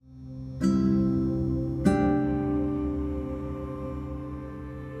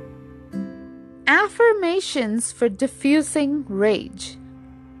Affirmations for diffusing rage.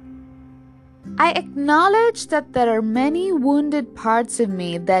 I acknowledge that there are many wounded parts of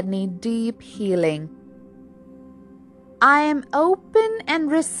me that need deep healing. I am open and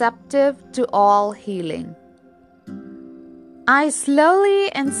receptive to all healing. I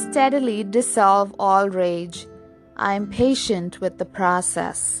slowly and steadily dissolve all rage. I am patient with the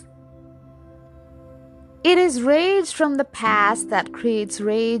process. It is rage from the past that creates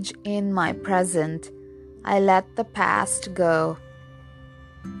rage in my present. I let the past go.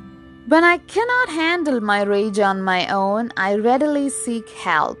 When I cannot handle my rage on my own, I readily seek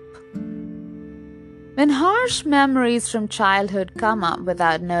help. When harsh memories from childhood come up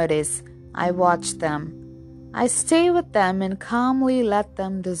without notice, I watch them. I stay with them and calmly let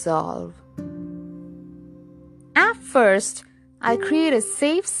them dissolve. At first, I create a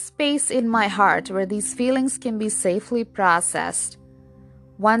safe space in my heart where these feelings can be safely processed.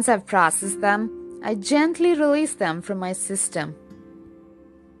 Once I've processed them, I gently release them from my system.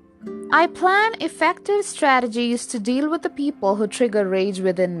 I plan effective strategies to deal with the people who trigger rage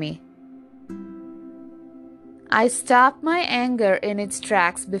within me. I stop my anger in its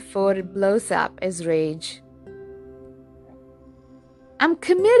tracks before it blows up as rage. I'm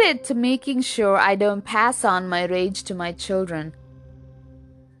committed to making sure I don't pass on my rage to my children.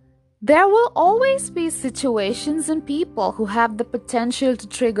 There will always be situations and people who have the potential to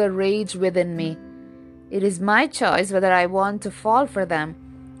trigger rage within me. It is my choice whether I want to fall for them,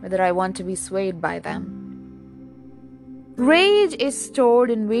 whether I want to be swayed by them. Rage is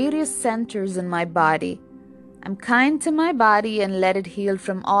stored in various centers in my body. I'm kind to my body and let it heal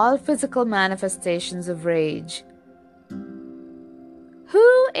from all physical manifestations of rage.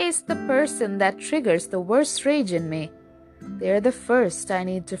 Who is the person that triggers the worst rage in me? They're the first I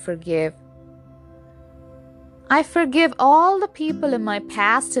need to forgive. I forgive all the people in my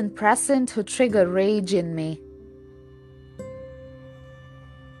past and present who trigger rage in me.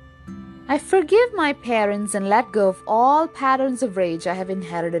 I forgive my parents and let go of all patterns of rage I have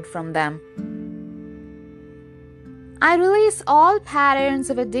inherited from them. I release all patterns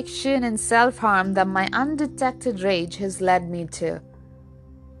of addiction and self-harm that my undetected rage has led me to.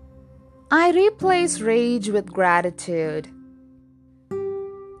 I replace rage with gratitude.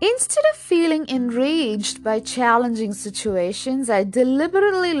 Instead of feeling enraged by challenging situations, I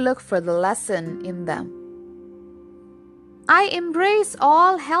deliberately look for the lesson in them. I embrace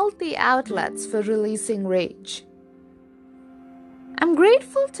all healthy outlets for releasing rage. I'm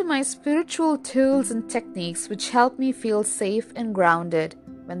grateful to my spiritual tools and techniques which help me feel safe and grounded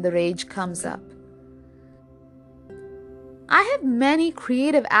when the rage comes up. I have many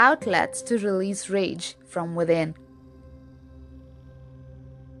creative outlets to release rage from within.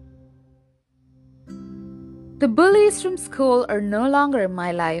 The bullies from school are no longer in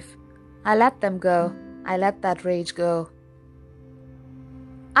my life. I let them go. I let that rage go.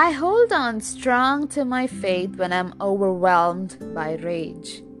 I hold on strong to my faith when I'm overwhelmed by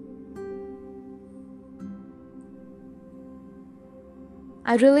rage.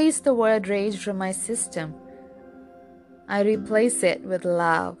 I release the word rage from my system. I replace it with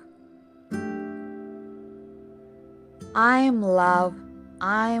love. I am love.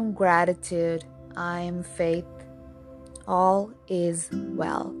 I am gratitude. I am faith. All is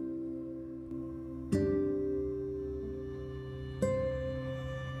well.